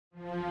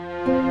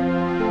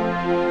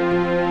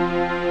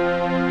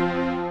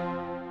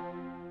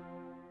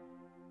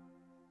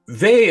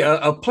Vay,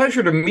 a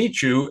pleasure to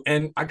meet you.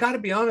 And I got to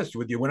be honest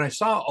with you, when I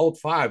saw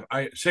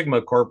ALT5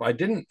 Sigma Corp, I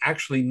didn't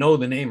actually know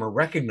the name or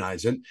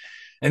recognize it.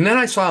 And then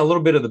I saw a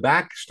little bit of the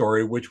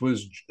backstory, which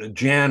was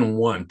Jan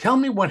 1. Tell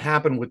me what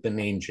happened with the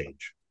name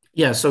change.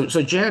 Yeah, so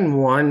Gen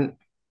 1,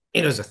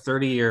 it was a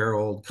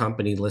 30-year-old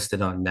company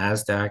listed on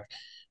NASDAQ,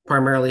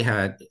 primarily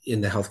had in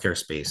the healthcare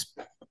space.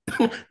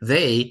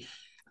 They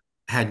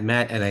had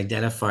met and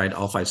identified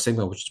ALT5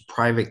 Sigma, which is a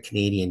private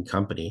Canadian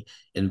company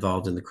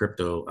involved in the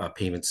crypto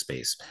payment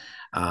space.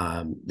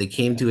 They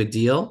came to a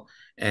deal,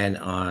 and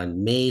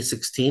on May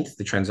 16th,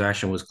 the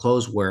transaction was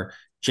closed where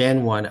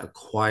Gen 1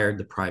 acquired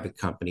the private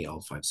company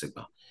ALT5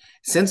 Sigma.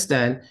 Since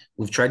then,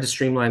 we've tried to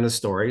streamline the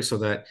story so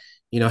that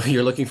if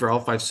you're looking for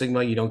ALT5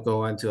 Sigma, you don't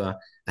go onto a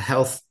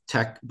health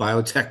tech,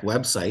 biotech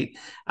website.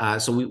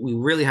 So we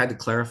really had to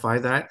clarify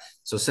that.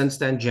 So since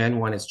then, Gen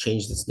 1 has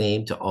changed its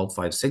name to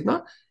ALT5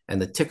 Sigma,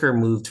 and the ticker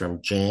moved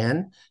from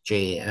JAN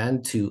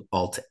to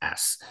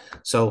ALT-S.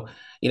 So,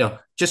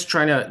 just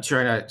trying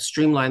to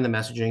streamline the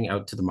messaging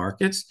out to the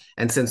markets.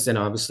 And since then,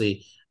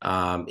 obviously,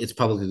 it's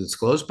publicly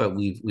disclosed, but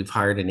we've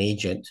hired an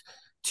agent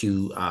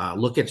to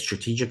look at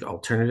strategic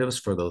alternatives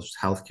for those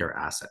healthcare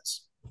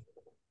assets.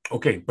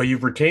 Okay, but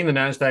you've retained the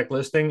NASDAQ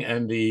listing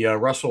and the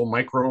Russell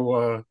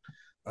Micro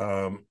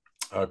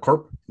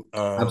Corp.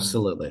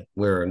 Absolutely.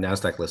 We're a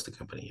NASDAQ listed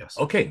company, yes.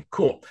 Okay,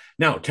 cool.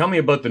 Now, tell me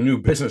about the new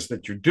business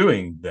that you're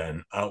doing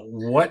then.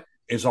 What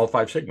is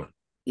ALT5 Sigma?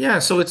 Yeah,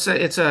 so it's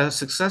a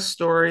success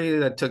story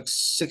that took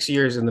 6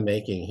 years in the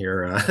making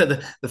here.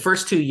 The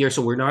first 2 years,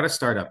 so we're not a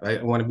startup.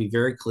 I want to be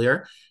very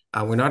clear.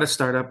 We're not a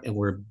startup, and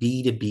we're a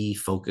B2B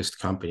focused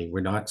company.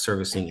 We're not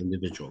servicing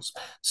individuals.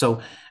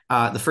 So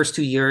the first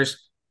 2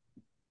 years,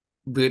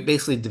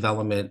 basically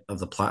development of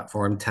the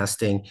platform,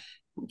 testing,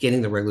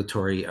 getting the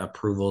regulatory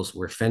approvals.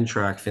 We're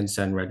Fintrac,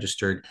 FinCEN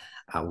registered.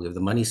 We have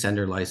the money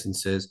sender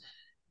licenses.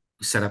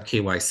 We set up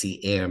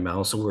KYC,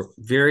 AML. So we're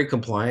very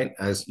compliant,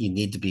 as you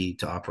need to be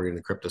to operate in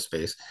the crypto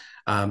space.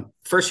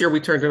 First year we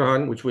turned it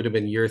on, which would have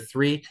been year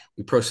 3,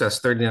 we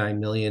processed 39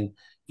 million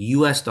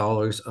US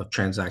dollars of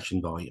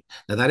transaction volume.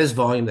 Now that is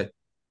volume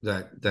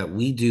that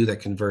we do that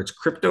converts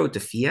crypto to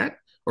fiat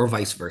or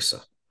vice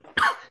versa.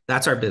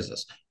 That's our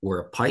business. We're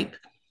a pipe.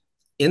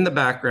 In the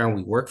background,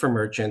 we work for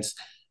merchants.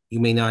 You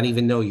may not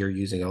even know you're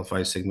using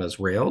ALT5 Sigma's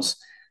Rails,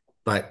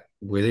 but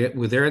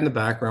we're there in the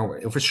background. We're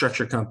an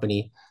infrastructure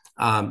company.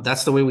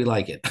 That's the way we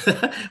like it.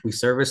 We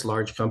service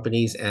large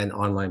companies and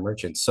online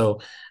merchants. So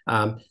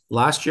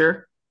last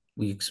year,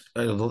 the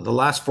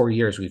last 4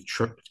 years, we've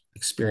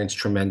experienced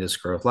tremendous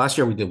growth. Last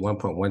year, we did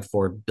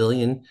 1.14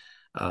 billion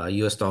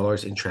US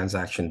dollars in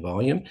transaction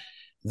volume.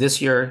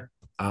 This year,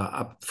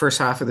 first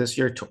half of this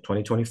year,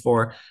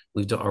 2024,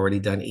 we've already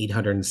done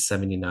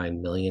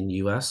 879 million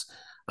US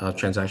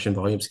transaction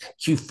volumes.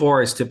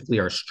 Q4 is typically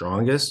our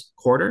strongest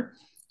quarter.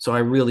 So I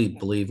really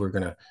believe we're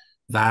going to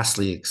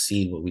vastly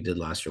exceed what we did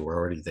last year. We're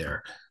already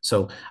there.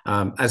 So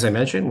as I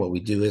mentioned, what we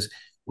do is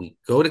we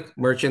go to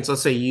merchants.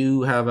 Let's say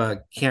you have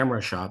a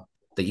camera shop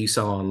that you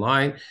sell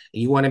online, and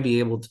you want to be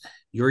able to,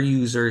 your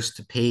users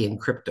to pay in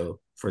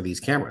crypto for these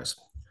cameras.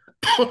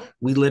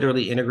 We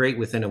literally integrate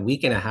within a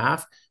week and a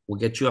half. We'll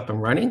get you up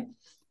and running,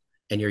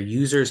 and your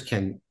users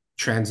can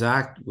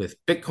transact with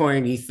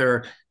Bitcoin,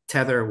 Ether,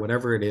 Tether,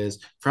 whatever it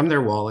is, from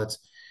their wallets,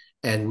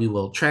 and we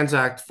will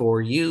transact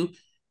for you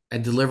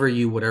and deliver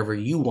you whatever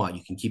you want.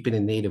 You can keep it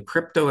in native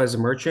crypto as a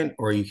merchant,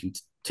 or you can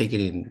take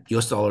it in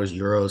US dollars,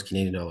 euros,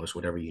 Canadian dollars,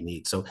 whatever you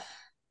need. So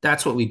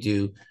that's what we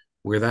do.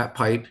 We're that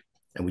pipe,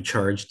 and we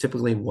charge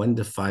typically 1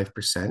 to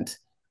 5%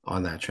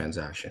 on that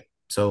transaction.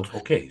 So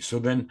okay, so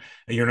then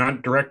you're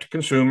not direct to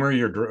consumer,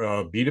 you're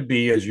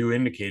B2B, as you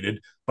indicated,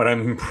 but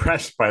I'm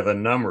impressed by the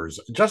numbers.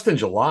 Just in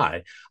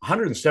July,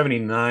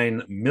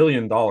 $179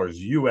 million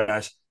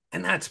US,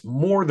 and that's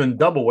more than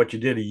double what you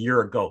did a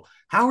year ago.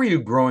 How are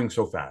you growing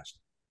so fast?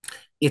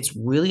 it's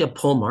really a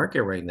pull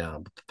market right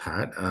now,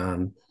 Pat.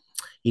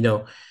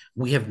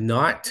 We have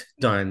not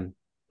done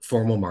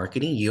formal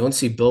marketing. You don't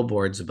see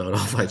billboards about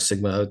ALT5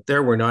 Sigma out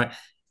there. We're not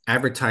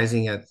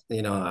advertising at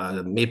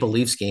Maple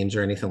Leafs games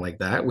or anything like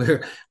that.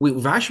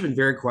 We've actually been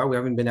very quiet. We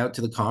haven't been out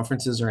to the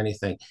conferences or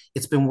anything.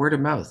 It's been word of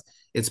mouth.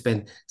 It's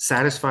been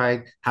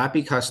satisfied,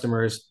 happy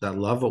customers that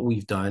love what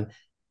we've done,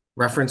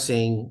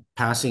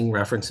 passing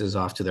references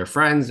off to their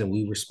friends, and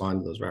we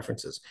respond to those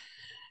references.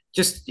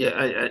 Just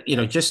an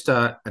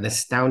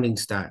astounding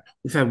stat.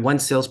 We've had one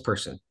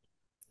salesperson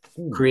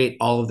create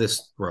all of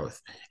this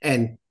growth,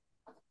 and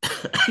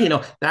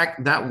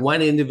that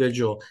one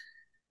individual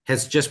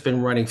has just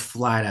been running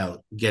flat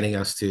out, getting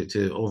us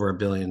to over 1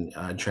 billion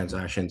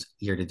transactions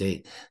year to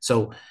date.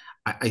 So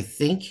I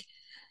think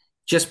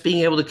just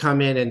being able to come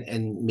in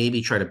and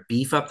maybe try to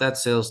beef up that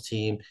sales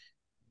team,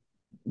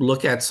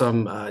 look at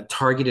some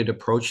targeted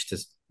approach to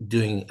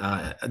doing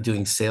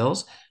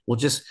sales,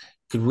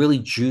 could really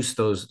juice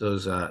those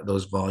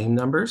volume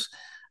numbers.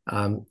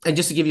 And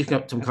just to give you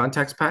some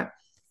context, Pat,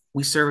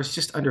 we service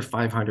just under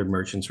 500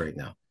 merchants right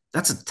now.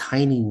 That's a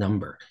tiny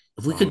number.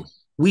 If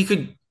we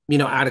could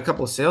add a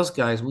couple of sales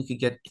guys, we could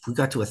get, if we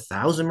got to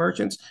 1,000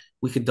 merchants,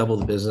 we could double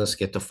the business,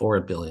 get to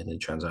 4 billion in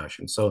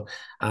transactions. So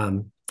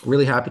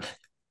really happy.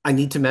 I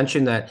need to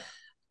mention that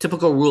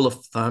typical rule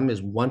of thumb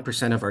is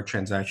 1% of our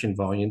transaction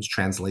volumes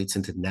translates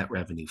into net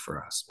revenue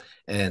for us.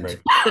 And Right.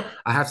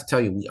 I have to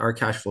tell you, we are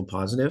cash flow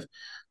positive.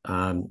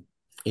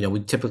 We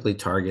typically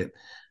target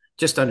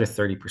just under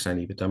 30%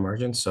 EBITDA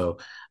margin. So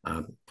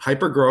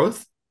hyper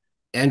growth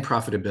and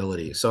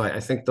profitability. So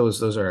I think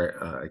those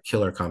are a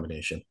killer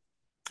combination.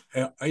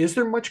 Is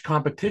there much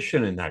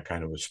competition in that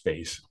kind of a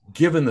space,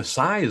 given the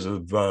size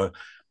of what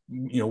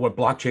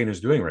blockchain is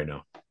doing right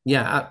now?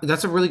 Yeah,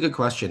 that's a really good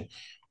question.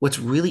 What's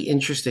really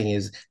interesting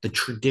is the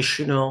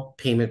traditional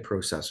payment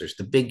processors,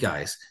 the big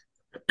guys,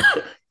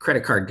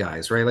 credit card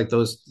guys, right? Like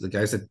the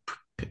guys that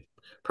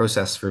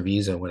process for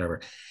Visa, whatever,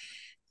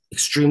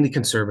 extremely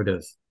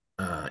conservative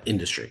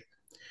industry.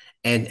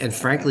 And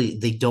frankly,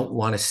 they don't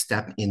want to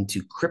step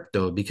into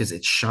crypto because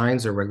it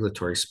shines a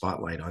regulatory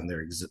spotlight on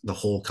the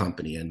whole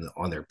company and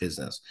on their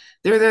business.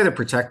 They're there to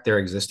protect their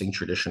existing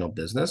traditional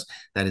business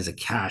that is a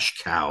cash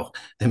cow.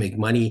 They make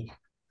money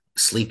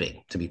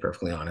sleeping, to be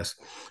perfectly honest.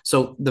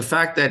 So the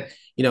fact that,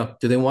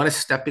 do they want to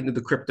step into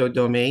the crypto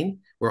domain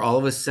where all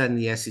of a sudden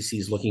the SEC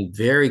is looking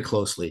very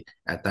closely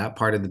at that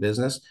part of the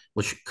business,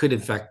 which could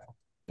affect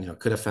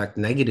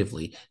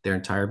negatively their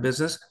entire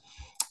business?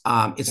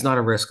 It's not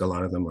a risk a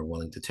lot of them are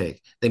willing to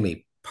take. They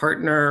may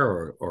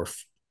partner or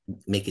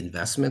make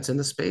investments in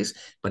the space,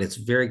 but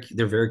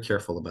they're very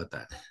careful about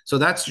that. So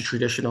that's the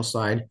traditional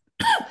side.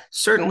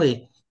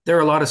 Certainly, there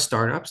are a lot of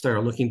startups that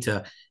are looking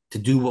to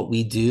do what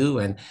we do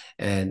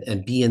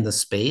and be in the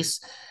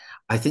space.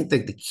 I think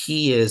that the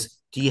key is,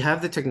 do you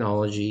have the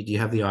technology? Do you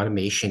have the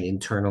automation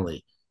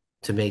internally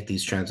to make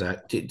these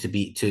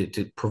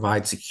to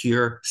provide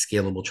secure,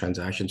 scalable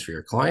transactions for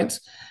your clients?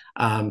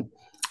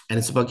 And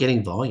it's about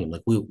getting volume.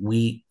 Like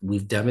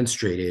we've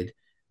demonstrated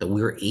that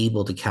we were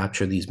able to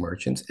capture these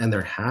merchants, and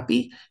they're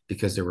happy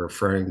because they're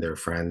referring their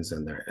friends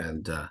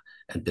and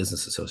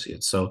business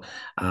associates. So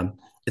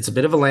it's a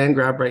bit of a land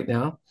grab right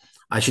now.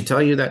 I should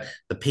tell you that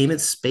the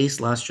payment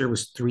space last year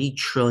was 3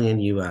 trillion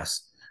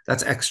US.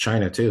 That's ex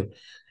China too,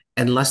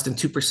 and less than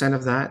 2%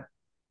 of that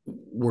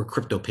were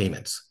crypto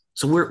payments.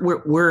 So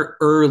we're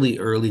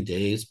early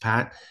days,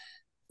 Pat.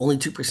 Only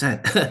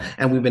 2%,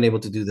 and we've been able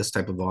to do this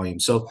type of volume.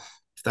 So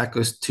if that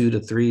goes 2 to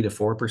 3 to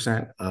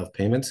 4% of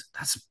payments,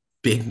 that's a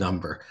big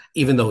number,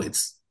 even though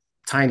it's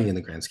tiny in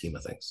the grand scheme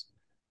of things.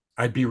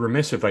 I'd be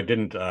remiss if I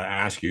didn't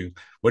ask you,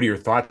 what are your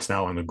thoughts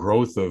now on the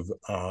growth of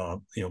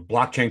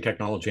blockchain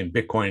technology and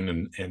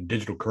Bitcoin and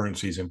digital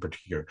currencies in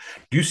particular?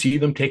 Do you see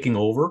them taking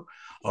over,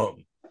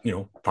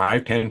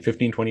 5, 10,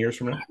 15, 20 years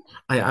from now?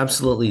 I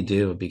absolutely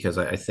do, because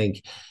I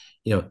think,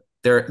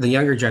 they're the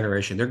younger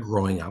generation, they're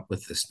growing up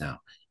with this now.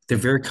 They're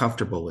very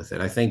comfortable with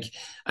it. I think,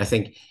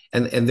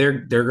 and they're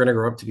going to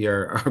grow up to be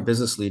our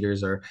business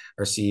leaders, our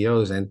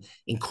CEOs, and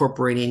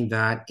incorporating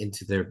that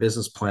into their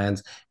business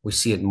plans. We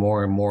see it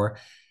more and more.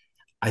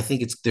 I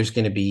think there's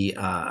going to be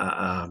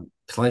a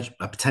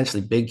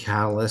potentially big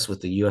catalyst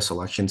with the U.S.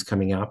 elections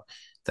coming up.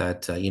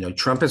 That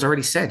Trump has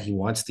already said he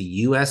wants the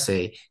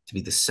USA to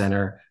be the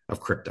center of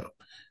crypto.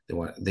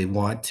 They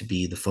want to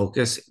be the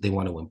focus. They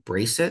want to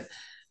embrace it.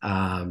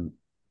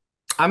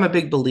 I'm a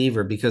big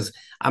believer because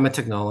I'm a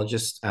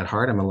technologist at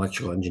heart. I'm an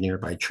electrical engineer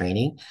by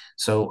training,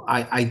 so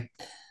I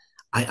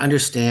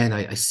understand.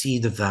 I see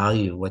the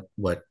value of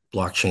what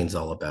blockchain's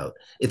all about.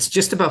 It's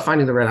just about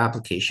finding the right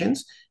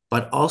applications,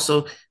 but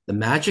also the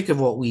magic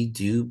of what we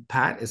do,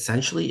 Pat,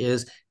 essentially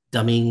is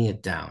dumbing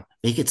it down.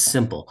 Make it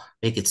simple.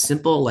 Make it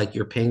simple, like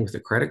you're paying with a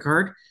credit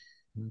card,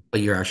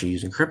 but you're actually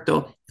using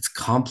crypto. It's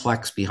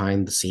complex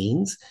behind the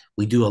scenes.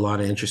 We do a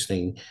lot of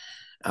interesting.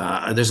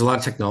 There's a lot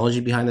of technology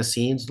behind the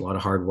scenes, a lot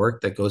of hard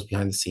work that goes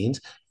behind the scenes.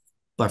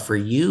 But for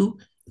you,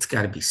 it's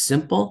got to be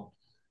simple.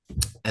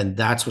 And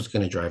that's what's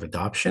going to drive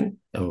adoption.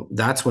 And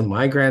that's when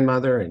my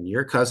grandmother and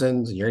your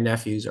cousins and your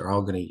nephews are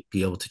all going to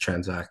be able to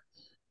transact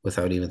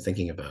without even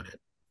thinking about it.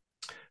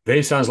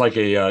 Vay sounds like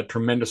a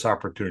tremendous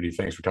opportunity.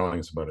 Thanks for telling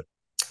us about it.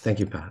 Thank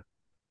you, Pat.